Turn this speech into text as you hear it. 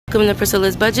Welcome to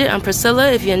Priscilla's Budget. I'm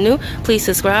Priscilla. If you're new, please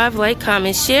subscribe, like,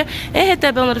 comment, share, and hit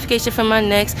that bell notification for my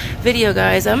next video,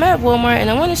 guys. I'm at Walmart and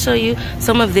I want to show you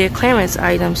some of their clearance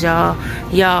items, y'all.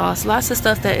 It's lots of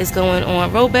stuff that is going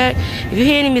on rollback. If you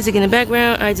hear any music in the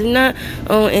background, I do not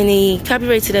own any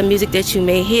copyright to that music that you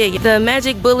may hear. The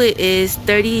Magic Bullet is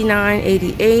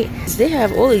 $39.88. They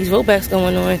have all these rollbacks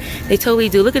going on. They totally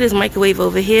do. Look at this microwave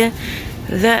over here.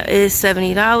 That is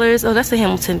 $70. Oh, that's a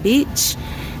Hamilton Beach.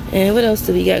 And what else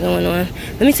do we got going on?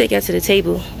 Let me take you out to the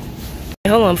table.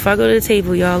 Hold on, before I go to the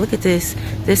table, y'all, look at this.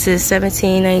 This is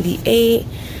 $17.98.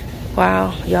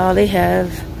 Wow, y'all, they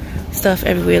have stuff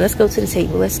everywhere. Let's go to the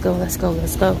table. Let's go. A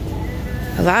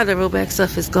lot of the rollback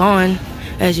stuff is gone,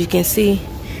 as you can see.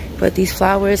 But these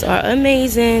flowers are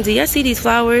amazing. Do y'all see these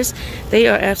flowers? They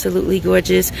are absolutely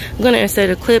gorgeous. I'm going to insert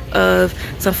a clip of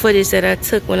some footage that I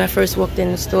took when I first walked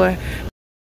in the store.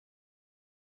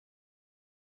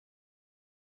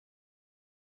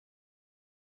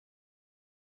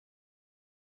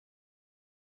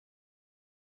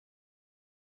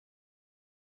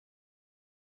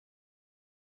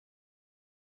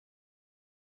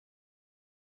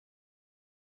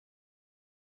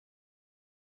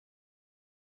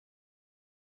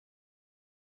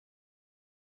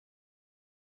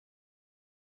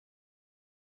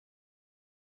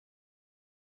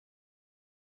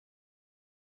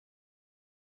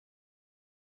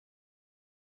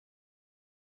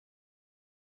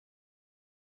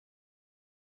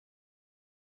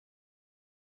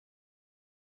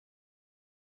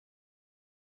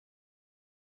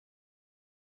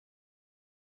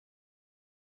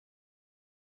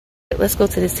 Let's go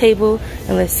to this table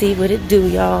and let's see what it do,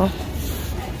 y'all.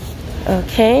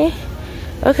 Okay,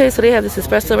 so they have this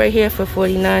espresso right here for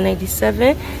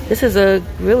 $49.97. This is a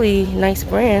really nice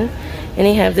brand. And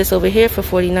they have this over here for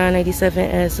 $49.97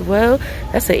 as well.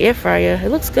 That's an air fryer. It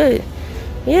looks good.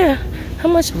 Yeah, how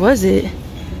much was it?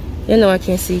 You know I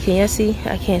can't see. Can you see?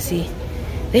 I can't see.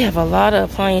 They have a lot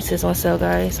of appliances on sale,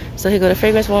 guys. So here go the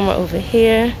fragrance warmer over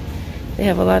here. They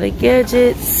have a lot of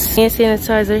gadgets, hand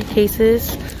sanitizer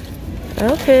cases.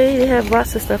 Okay, they have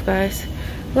lots of stuff, guys.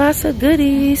 Lots of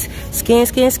goodies. Scan,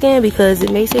 because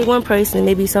it may say one price and it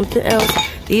may be something else.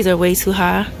 These are way too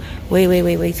high.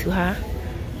 Way too high.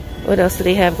 What else do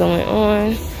they have going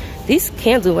on? These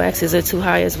candle waxes are too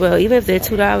high as well. Even if they're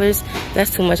 $2, that's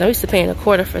too much. I'm used to paying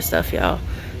 $1/4 for stuff, y'all.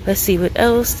 Let's see what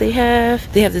else they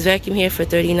have. They have this vacuum here for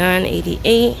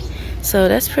 $39.88. So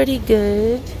that's pretty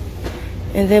good.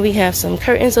 And then we have some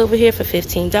curtains over here for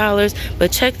 $15.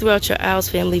 But check throughout your aisles,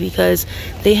 family, because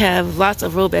they have lots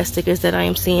of rollback stickers that I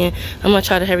am seeing. I'm going to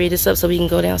try to hurry this up so we can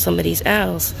go down some of these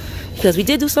aisles. Because we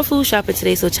did do some food shopping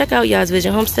today. So check out y'all's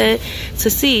Vision Homestead to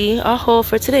see our haul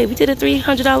for today. We did a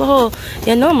 $300 haul.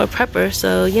 Yeah, I know I'm a prepper,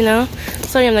 so, you know.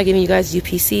 Sorry I'm not giving you guys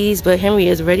UPCs, but Henry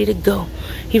is ready to go.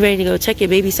 He's ready to go. Check your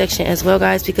baby section as well,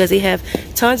 guys, because they have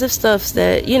tons of stuff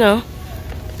that, you know,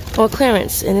 on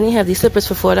clearance. And then they have these slippers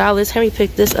for $4. Henry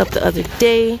picked this up the other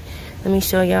day. Let me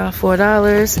show y'all.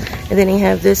 $4. And then they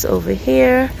have this over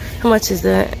here. How much is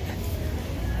that?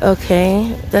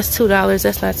 Okay, that's $2.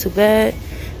 That's not too bad.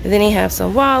 And then they have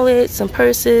some wallets, some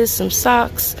purses, some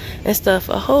socks and stuff.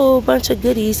 A whole bunch of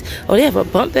goodies. Oh, they have a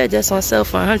bump bed that's on sale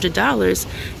for $100.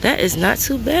 That is not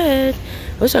too bad.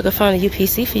 I wish I could find a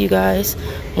UPC for you guys.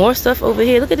 More stuff over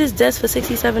here. Look at this desk for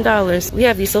 $67. We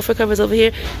have these sofa covers over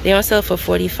here. They're on sale for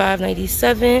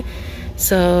 $45.97.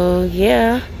 So,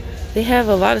 yeah. They have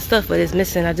a lot of stuff, but it's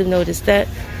missing. I do notice that.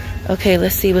 Okay,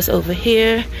 let's see what's over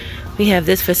here. We have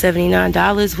this for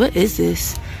 $79. What is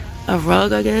this? A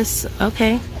rug, I guess.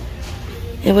 Okay.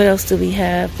 And what else do we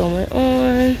have going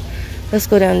on? Let's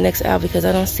go down the next aisle because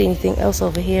I don't see anything else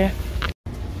over here.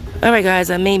 Alright, guys,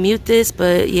 I may mute this,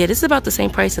 but yeah, this is about the same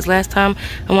price as last time.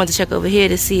 I wanted to check over here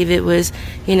to see if it was,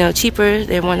 you know, cheaper.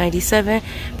 They're $197,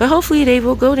 but hopefully they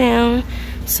will go down.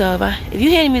 So if you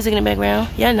hear any music in the background,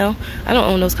 yeah, no, I don't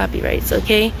own those copyrights,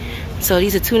 okay? So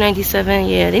these are $297.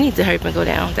 Yeah, they need to hurry up and go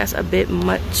down. That's a bit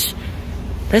much.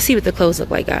 Let's see what the clothes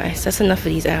look like, guys. That's enough for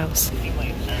these aisles.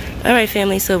 Alright,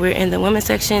 family, so we're in the women's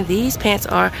section. These pants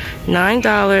are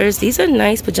 $9. These are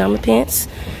nice pajama pants.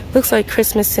 Looks like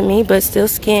Christmas to me, but still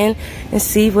scan and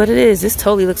see what it is. This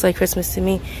totally looks like Christmas to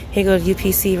me. Here go the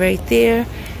UPC right there.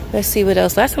 Let's see what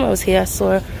else. Last time I was here, I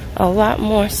saw a lot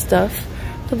more stuff.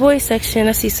 The boys section,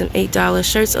 I see some $8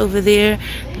 shirts over there.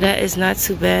 That is not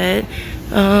too bad.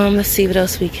 Let's see what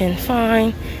else we can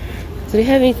find. Do they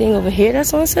have anything over here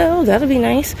that's on sale? That'll be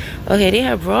nice. Okay, they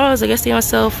have bras. I guess they're on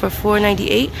sale for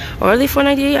 $4.98. Or are they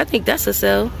 $4.98? I think that's a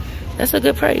sale. That's a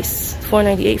good price.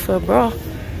 $4.98 for a bra.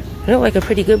 They look like a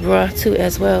pretty good bra too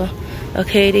as well.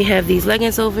 Okay, they have these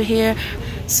leggings over here.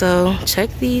 So check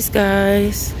these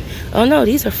guys. Oh no,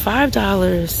 these are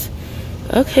 $5.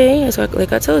 Okay, so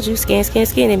like I told you, scan, scan,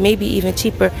 scan. It may be even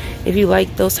cheaper if you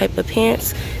like those type of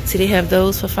pants. See, they have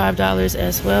those for $5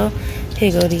 as well.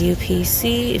 Here go the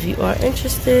UPC if you are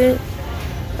interested.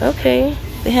 Okay,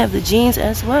 they have the jeans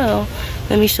as well.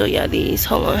 Let me show y'all these.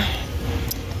 Hold on.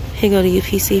 Here go the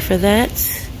UPC for that.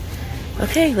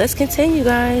 Okay, let's continue,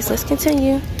 guys. Let's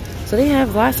continue. So they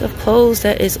have lots of clothes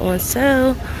that is on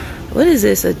sale. What is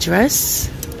this, a dress?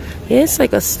 Yeah, it's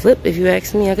like a slip if you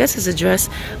ask me. I guess it's a dress.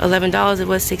 $11. It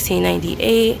was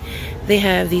 $16.98. They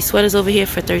have these sweaters over here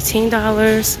for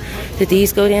 $13. Did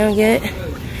these go down yet?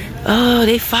 Oh,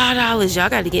 they $5. Y'all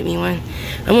got to get me one.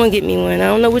 I'm going to get me one. I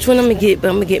don't know which one I'm going to get, but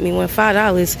I'm going to get me one.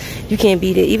 $5. You can't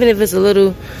beat it. Even if it's a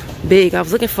little big. I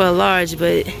was looking for a large,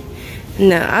 but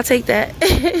nah, I'll take that.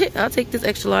 I'll take this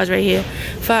extra large right here.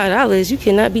 $5. You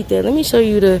cannot beat that. Let me show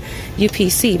you the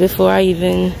UPC before I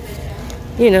even,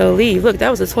 you know, leave. Look,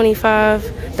 that was a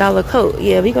 $25 coat.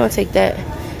 Yeah, we're going to take that.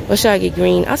 Or should I get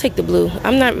green? I'll take the blue.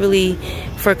 I'm not really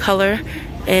for color.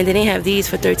 And then they have these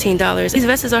for $13. These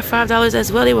vests are $5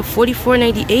 as well. They were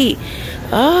 $44.98.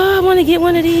 Oh, I want to get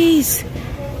one of these.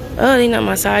 Oh, they're not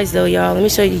my size though, y'all. Let me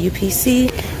show you the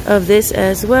UPC of this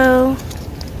as well.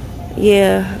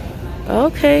 Yeah.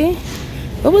 Okay.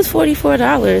 What was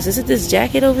 $44? Is it this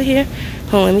jacket over here?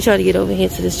 Hold on, let me try to get over here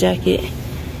to this jacket.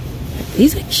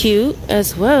 These are cute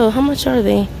as well. How much are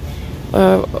they?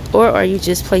 Or are you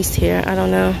just placed here? I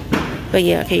don't know. But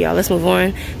yeah, okay, y'all, let's move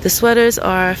on. The sweaters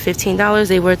are $15.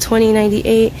 They were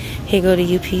 $20.98. Here go the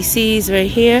UPCs right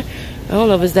here. I don't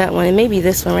know if it's that one. It may be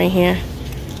this one right here.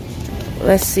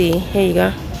 Let's see. Here you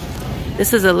go.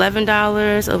 This is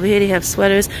 $11. Over here they have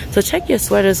sweaters. So check your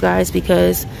sweaters, guys,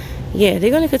 because yeah,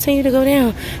 they're gonna continue to go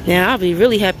down. Now I'll be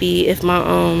really happy if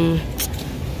my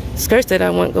skirts that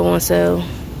I want go on sale.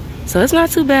 So it's not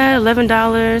too bad.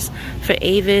 $11 for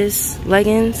Avis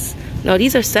leggings. No,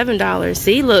 these are $7.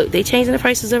 See, look, they changing the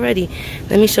prices already.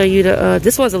 Let me show you the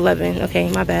this one's $11. Okay,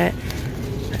 my bad.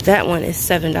 That one is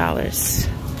 $7.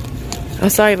 I'm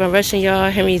sorry if I'm rushing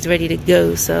y'all. Henry's ready to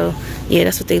go. So yeah,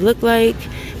 that's what they look like.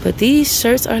 But these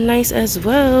shirts are nice as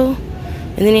well.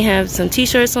 And then they have some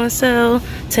t-shirts on sale,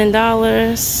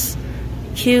 $10.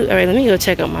 Cute. All right, let me go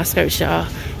check out my skirts, y'all.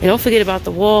 And don't forget about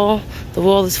the wall. The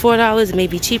wall is $4. It may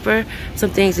be cheaper.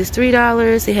 Some things is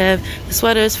 $3. They have the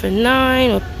sweaters for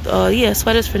 $9. Yeah,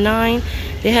 sweaters for $9.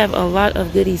 They have a lot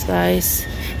of goodies, guys.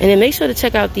 And then make sure to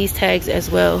check out these tags as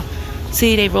well.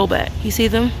 See, they roll back. You see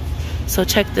them? So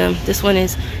check them. This one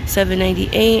is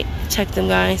 $7.98. Check them,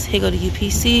 guys. Here go the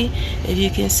UPC, if you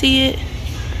can see it.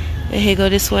 And here go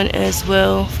this one as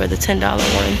well for the $10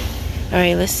 one. All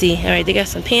right, let's see. All right, they got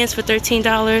some pants for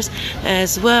 $13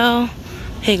 as well.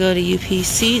 Here go the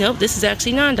UPC. Nope, this is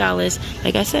actually $9.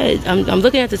 Like I said, I'm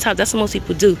looking at the top. That's what most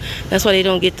people do. That's why they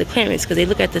don't get the clearance, because they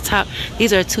look at the top.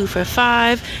 These are 2 for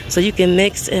 $5, so you can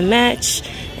mix and match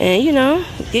and, you know,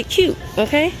 get cute,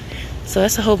 okay? So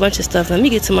that's a whole bunch of stuff. Let me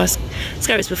get to my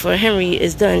skirts before Henry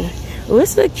is done. Oh,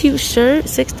 it's a cute shirt,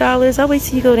 $6. I'll wait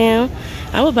till you go down.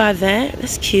 I will buy that.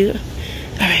 That's cute.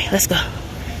 All right, let's go.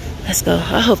 Let's go.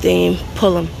 I hope they ain't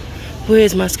pull them.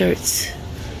 Where's my skirts?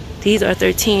 These are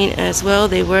 $13 as well.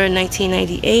 They were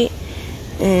 $19.98.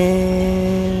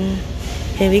 And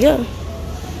here we go.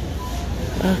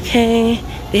 Okay.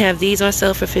 They have these on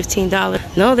sale for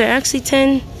 $15. No, they're actually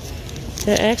 $10.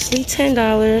 They're actually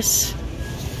 $10.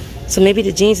 So maybe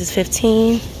the jeans is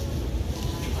 $15.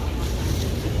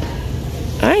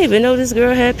 I didn't even know this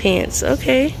girl had pants.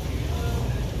 Okay.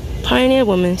 Pioneer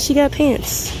woman. She got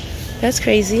pants. That's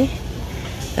crazy.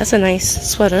 That's a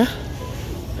nice sweater.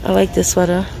 I like this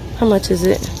sweater. How much is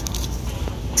it?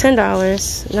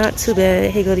 $10. Not too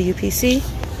bad. Here go the UPC.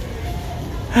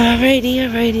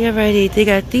 Alrighty. They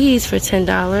got these for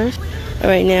 $10.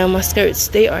 Alright, now my skirts,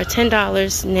 they are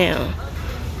 $10 now.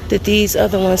 Did these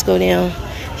other ones go down?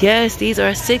 Yes, these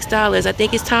are $6. I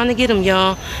think it's time to get them,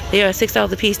 y'all. They are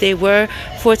 $6 a piece. They were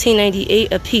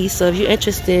 $14.98 a piece. So if you're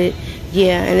interested,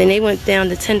 yeah. And then they went down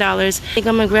to $10. I think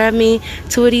I'm gonna grab me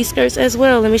 2 of these skirts as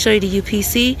well. Let me show you the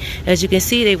UPC. As you can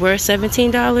see, they were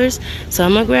 $17. So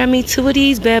I'm gonna grab me 2 of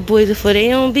these bad boys before they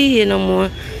don't be here no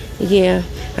more. Yeah,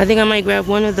 I think I might grab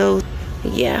one of those.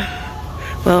 Yeah.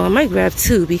 Well, I might grab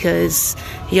 2 because,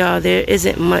 y'all, there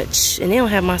isn't much. And they don't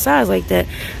have my size like that.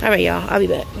 All right, y'all. I'll be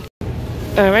back.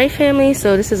 Alright, family,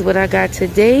 so this is what I got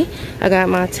today. I got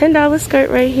my $10 skirt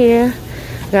right here.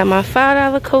 I got my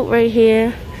 $5 coat right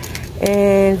here.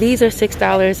 And these are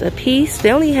 $6 a piece.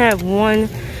 They only have one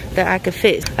that I could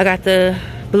fit. I got the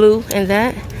blue and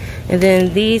that. And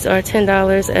then these are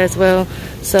 $10 as well.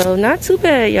 So not too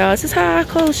bad, y'all. This is how I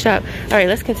clothes shop. Alright,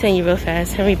 let's continue real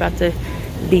fast. Henry about to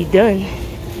be done.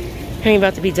 Ain't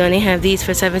about to be done. They have these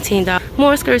for $17.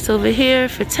 More skirts over here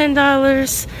for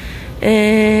 $10.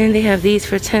 And they have these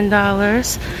for $10.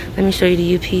 Let me show you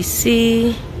the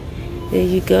UPC. There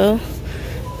you go.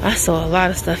 I saw a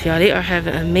lot of stuff, y'all. They are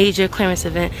having a major clearance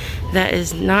event. That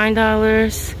is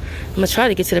 $9. I'm gonna try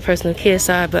to get to the personal care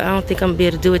side, but I don't think I'm gonna be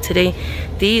able to do it today.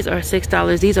 These are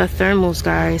 $6. These are thermals,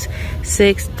 guys.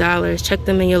 $6. Check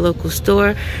them in your local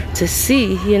store to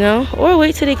see, you know, or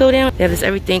wait till they go down. They have this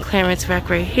everything clearance rack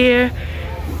right here.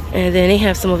 And then they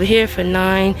have some over here for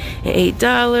 $9 and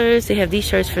 $8. They have these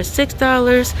shirts for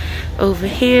 $6 over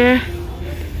here.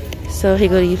 So here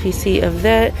go the UPC of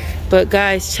that. But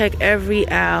guys, check every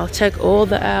aisle. Check all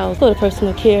the aisles. Go to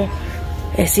personal care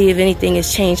and see if anything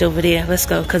has changed over there. Let's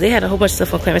go, because they had a whole bunch of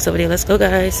stuff on clearance over there. Let's go,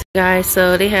 guys. Guys,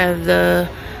 so they have the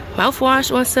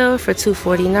mouthwash on sale for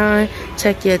 $2.49.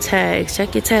 Check your tags.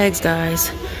 Check your tags, guys.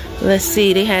 Let's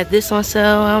see. They had this on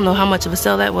sale. I don't know how much of a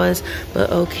sale that was, but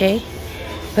okay.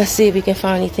 Let's see if we can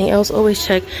find anything else. Always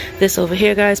check this over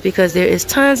here, guys, because there is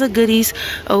tons of goodies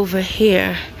over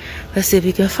here. Let's see if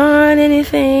we can find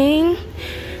anything.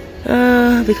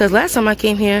 Because last time I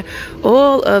came here,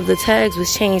 all of the tags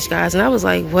was changed, guys, and I was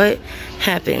like, what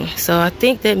happened? So I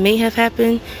think that may have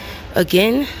happened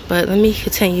again, but let me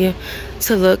continue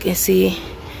to look and see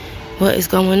what is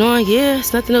going on. Yeah,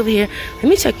 it's nothing over here. Let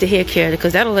me check the hair care,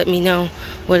 because that'll let me know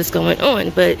what is going on.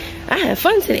 But I had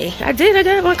fun today. I did. I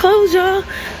got my clothes, y'all.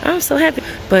 I'm so happy.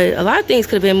 But a lot of things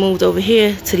could have been moved over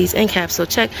here to these end caps, so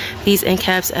check these end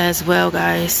caps as well,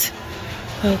 guys.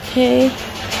 Okay,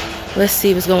 let's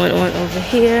see what's going on over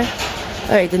here.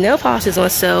 All right, the nail polish is on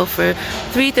sale for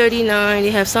 $3.39. They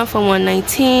have some for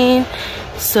 $1.19.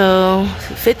 So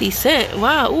 50 cents.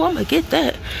 Wow. Ooh, I'm gonna get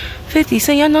that. 50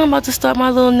 cents. Y'all know I'm about to start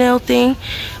my little nail thing.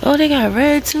 Oh, they got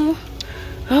red too.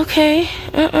 Okay.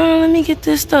 Let me get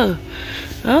this stuff.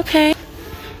 Okay.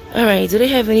 All right, do they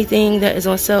have anything that is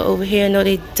on sale over here? No,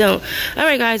 they don't. All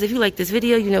right, guys, if you like this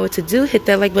video, you know what to do. Hit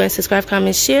that like button, subscribe,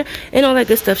 comment, share, and all that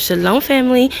good stuff. Shalom,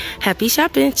 family. Happy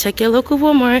shopping. Check your local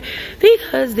Walmart,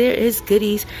 because there is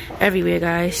goodies everywhere,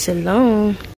 guys.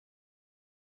 Shalom.